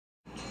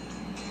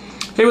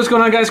Hey, what's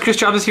going on, guys? Chris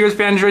Chavez here with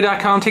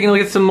Fanandroid.com, taking a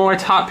look at some more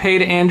top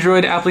paid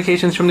Android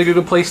applications from the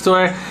Google Play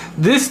Store.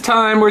 This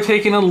time we're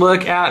taking a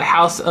look at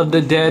House of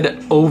the Dead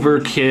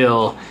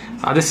Overkill.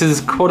 This is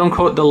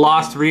quote-unquote the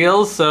Lost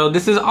Reels, so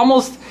this is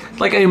almost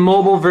like a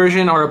mobile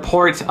version or a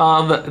port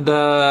of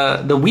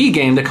the Wii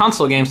game, the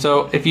console game.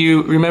 So if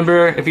you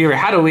remember, if you ever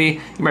had a Wii,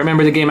 you might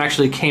remember the game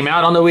actually came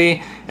out on the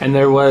Wii, and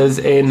there was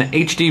an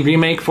HD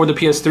remake for the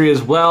PS3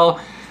 as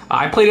well.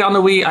 I played it on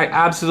the Wii. I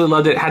absolutely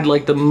loved it. Had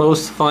like the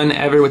most fun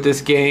ever with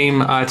this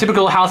game.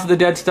 Typical House of the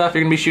Dead stuff.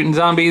 You're gonna be shooting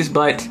zombies,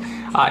 but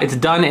it's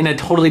done in a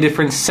totally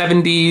different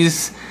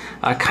 70s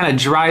kind of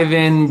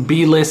drive-in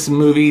B-list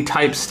movie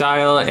type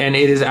style, and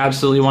it is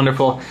absolutely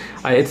wonderful.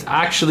 It's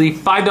actually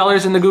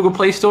 $5 in the Google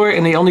Play Store,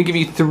 and they only give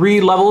you 3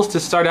 levels to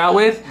start out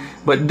with.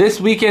 But this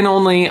weekend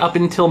only, up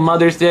until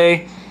Mother's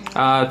Day,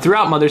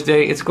 throughout Mother's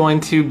Day, it's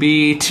going to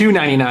be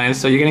 $2.99.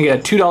 So you're gonna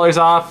get $2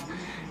 off.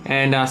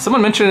 And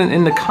someone mentioned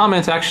in the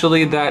comments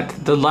actually that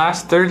the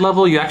last 3rd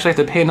level you actually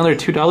have to pay another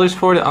 $2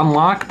 for to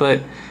unlock, but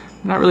I'm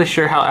not really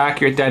sure how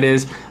accurate that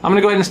is. I'm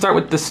gonna go ahead and start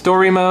with the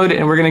story mode,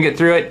 and we're gonna get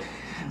through it.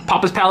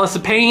 Papa's Palace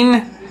of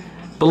Pain,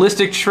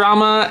 Ballistic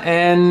Trauma,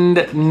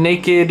 and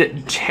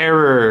Naked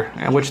Terror,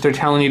 which they're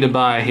telling you to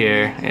buy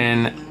here.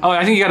 And oh,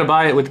 I think you gotta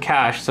buy it with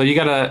cash, so you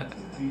gotta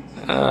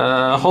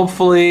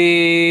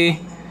hopefully.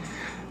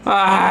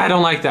 I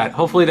don't like that.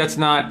 Hopefully that's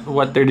not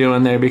what they're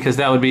doing there, because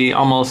that would be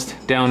almost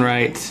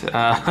downright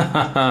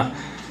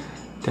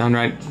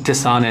downright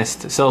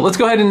dishonest. So let's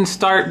go ahead and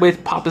start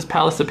with Papa's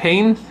Palace of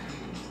Pain.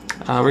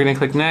 We're gonna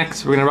click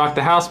next. We're gonna rock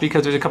the house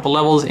because there's a couple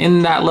levels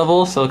in that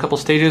level, so a couple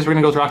stages. We're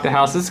gonna go with rock the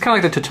house. This is kind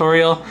of like the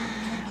tutorial.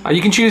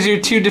 You can choose your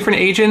 2 different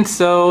agents.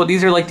 So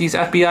these are like these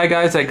FBI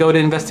guys that go to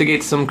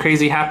investigate some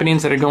crazy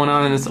happenings that are going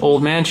on in this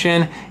old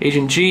mansion.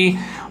 Agent G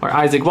or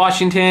Isaac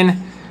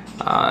Washington.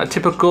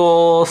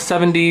 Typical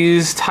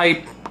 70s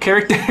type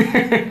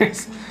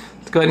characters.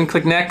 Let's go ahead and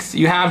click next.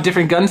 You have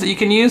different guns that you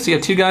can use. So you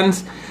have 2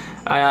 guns,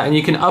 and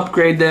you can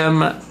upgrade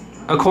them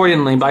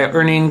accordingly by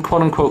earning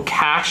quote-unquote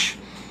cash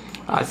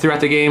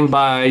throughout the game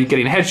by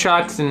getting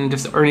headshots and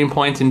just earning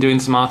points and doing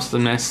some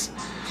awesomeness.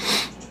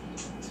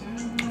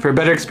 For a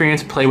better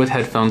experience, play with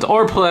headphones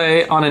or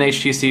play on an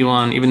HTC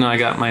One, even though I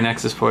got my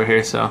Nexus 4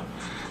 here. So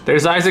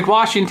there's Isaac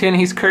Washington.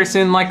 He's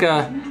cursing like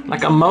a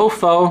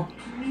mofo.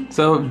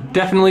 So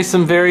definitely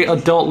some very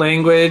adult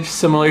language,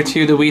 similar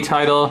to the Wii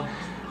title.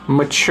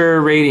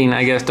 Mature rating,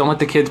 I guess. Don't let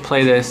the kids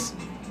play this.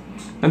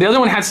 And the other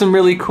one had some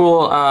really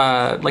cool,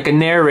 like a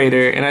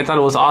narrator, and I thought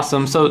it was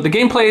awesome. So the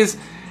gameplay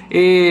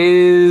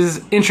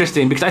is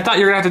interesting, because I thought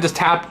you were gonna have to just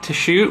tap to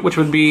shoot, which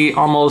would be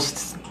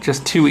almost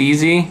just too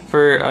easy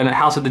for a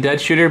House of the Dead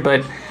shooter,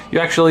 but you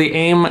actually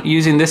aim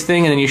using this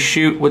thing, and then you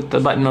shoot with the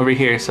button over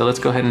here. So let's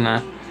go ahead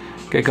and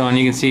get going.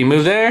 You can see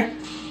move there,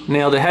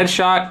 nail the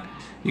headshot.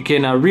 You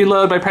can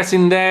reload by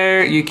pressing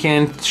there, you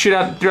can throw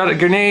out a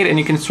grenade, and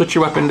you can switch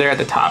your weapon there at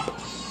the top.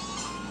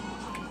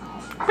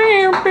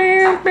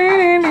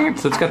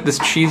 So it's got this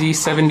cheesy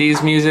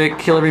 70s music,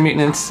 kill every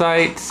mutant in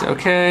sight,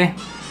 okay.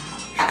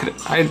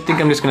 I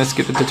think I'm just gonna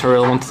skip the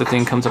tutorial once the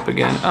thing comes up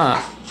again.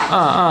 Oh,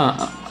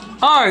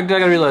 I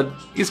gotta reload.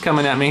 He's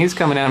coming at me,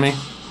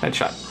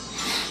 Headshot.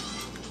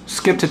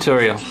 Skip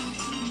tutorial.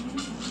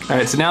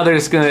 Alright, so now they're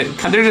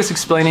just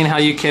explaining how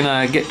you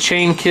can get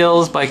chain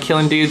kills by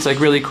killing dudes like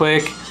really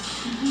quick.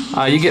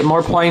 You get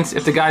more points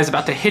if the guy's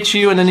about to hit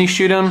you and then you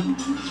shoot him.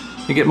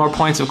 You get more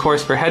points, of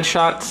course, for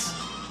headshots.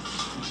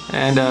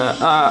 And the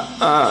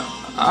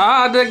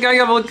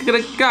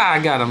guy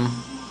got him.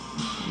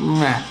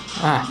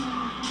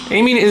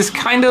 Aiming is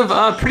kind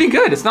of pretty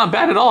good. It's not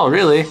bad at all,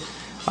 really.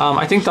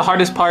 I think the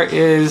hardest part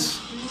is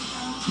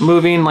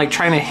moving, like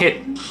trying to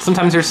hit.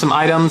 Sometimes there's some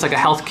items like a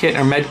health kit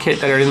or med kit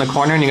that are in the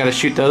corner, and you gotta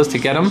shoot those to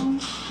get them.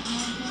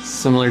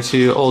 Similar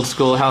to old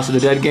school House of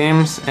the Dead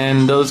games,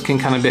 and those can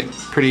kind of be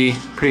pretty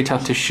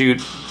tough to shoot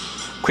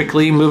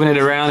quickly, moving it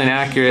around and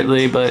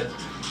accurately. But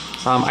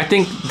I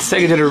think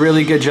Sega did a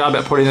really good job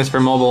at porting this for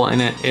mobile,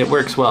 and it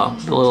works well.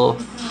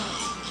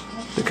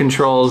 The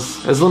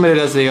controls, as limited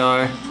as they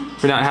are,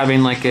 for not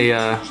having like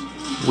a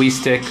Wii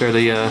Stick or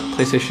the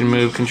PlayStation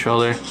Move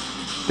controller.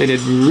 They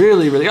did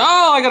really,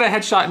 oh, I got a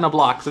headshot in a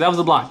block. So that was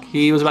a block.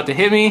 He was about to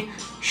hit me,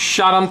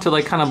 shot him to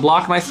like kind of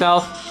block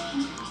myself,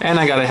 and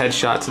I got a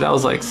headshot. So that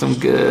was like some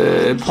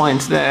good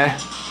points there.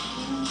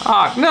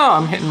 Ah, no,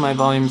 I'm hitting my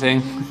volume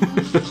thing.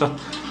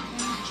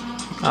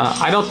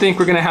 I don't think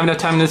we're gonna have enough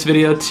time in this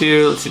video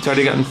to, let's see, it's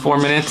already gotten 4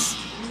 minutes.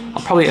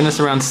 I'll probably end this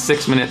around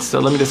 6 minutes, so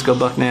let me just go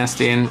buck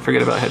nasty and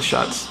forget about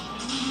headshots.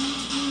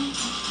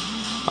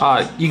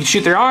 You can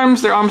shoot their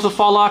arms will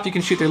fall off. You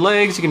can shoot their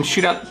legs, you can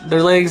shoot out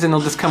their legs and they'll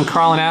just come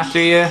crawling after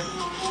you.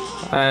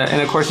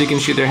 And of course you can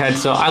shoot their head.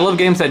 So I love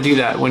games that do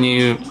that when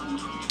you,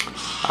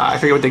 I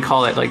forget what they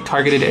call it, like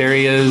targeted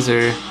areas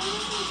or,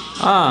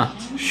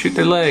 shoot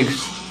their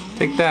legs.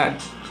 Take that.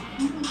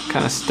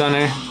 Kind of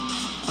stunner.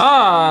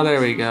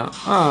 There we go.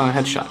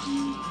 Headshot.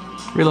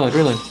 Reload.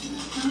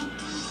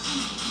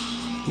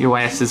 Your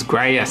ass is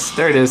grass.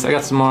 There it is. I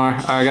got some more.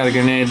 I got a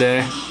grenade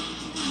there.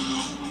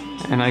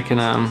 And I can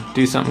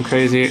do something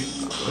crazy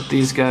with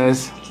these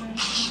guys.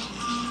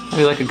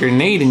 Maybe like a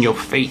grenade in your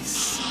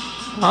face.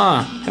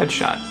 Ah,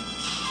 headshot.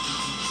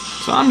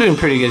 So I'm doing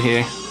pretty good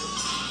here.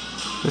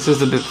 This is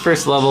the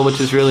first level, which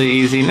is really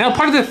easy. Now,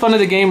 part of the fun of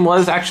the game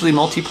was actually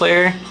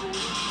multiplayer.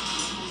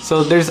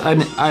 So there's a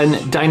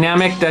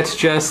dynamic that's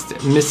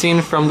just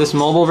missing from this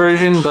mobile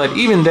version, but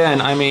even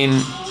then, I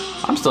mean,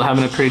 I'm still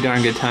having a pretty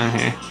darn good time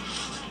here.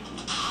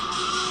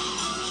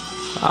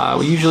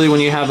 Usually when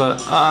you have a...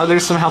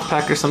 there's some health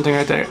pack or something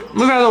right there.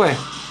 Move out of the way.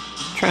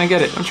 I'm trying to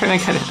get it. I'm trying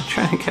to get it. I'm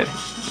trying to get it.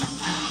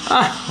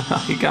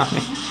 Ah, you got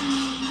me.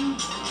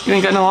 You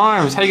ain't got no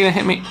arms. How you gonna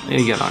hit me? Yeah,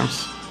 you got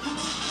arms.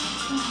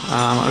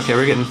 Okay,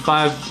 we're getting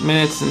 5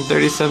 minutes and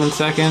 37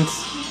 seconds.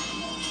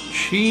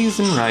 Cheese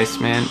and rice,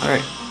 man.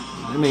 Alright.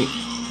 Let me...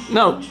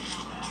 No!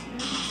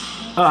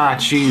 Ah,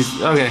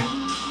 cheese. Okay.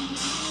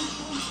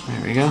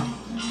 There we go.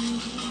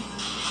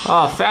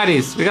 Oh,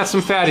 fatties. We got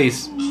some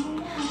fatties.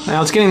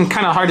 Now, it's getting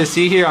kind of hard to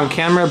see here on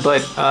camera,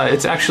 but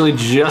it's actually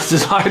just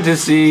as hard to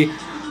see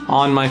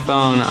on my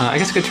phone. I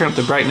guess I could turn up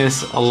the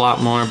brightness a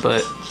lot more,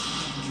 but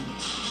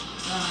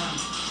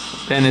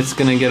then it's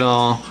gonna get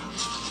all...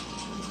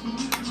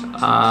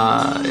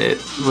 it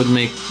would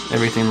make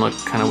everything look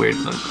kind of weird.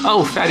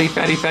 Oh,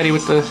 fatty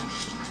with the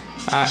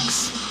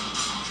axe.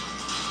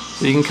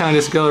 So you can kind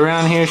of just go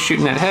around here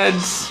shooting at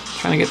heads,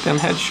 trying to get them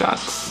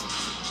headshots.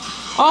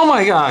 Oh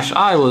my gosh,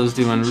 I was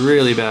doing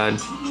really bad.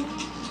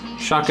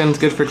 Shotgun's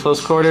good for close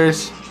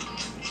quarters.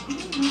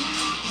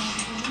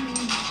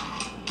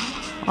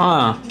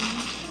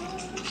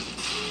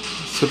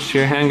 Switch to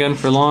your handgun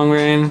for long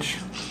range.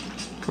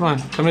 Come on,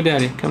 come to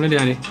daddy, come to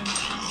daddy.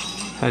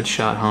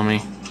 Headshot,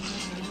 homie.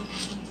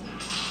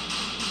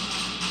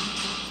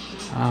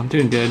 I'm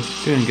doing good,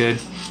 doing good.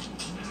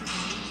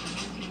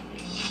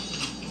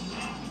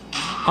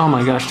 Oh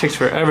my gosh, takes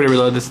forever to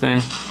reload this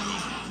thing.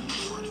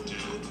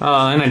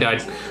 And I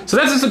died. So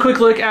that's just a quick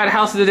look at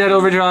House of the Dead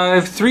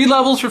Overdrive. 3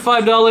 levels for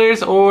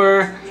 $5,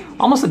 or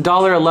almost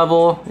 $1 a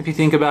level if you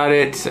think about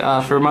it,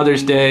 for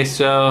Mother's Day.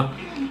 So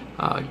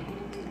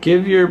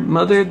give your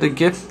mother the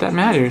gift that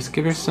matters.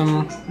 Give her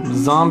some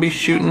zombie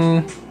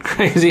shooting,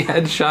 crazy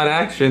headshot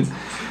action.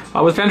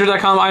 With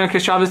Fandor.com, I'm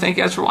Chris Chavez. Thank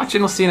you guys for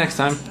watching. We'll see you next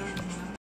time.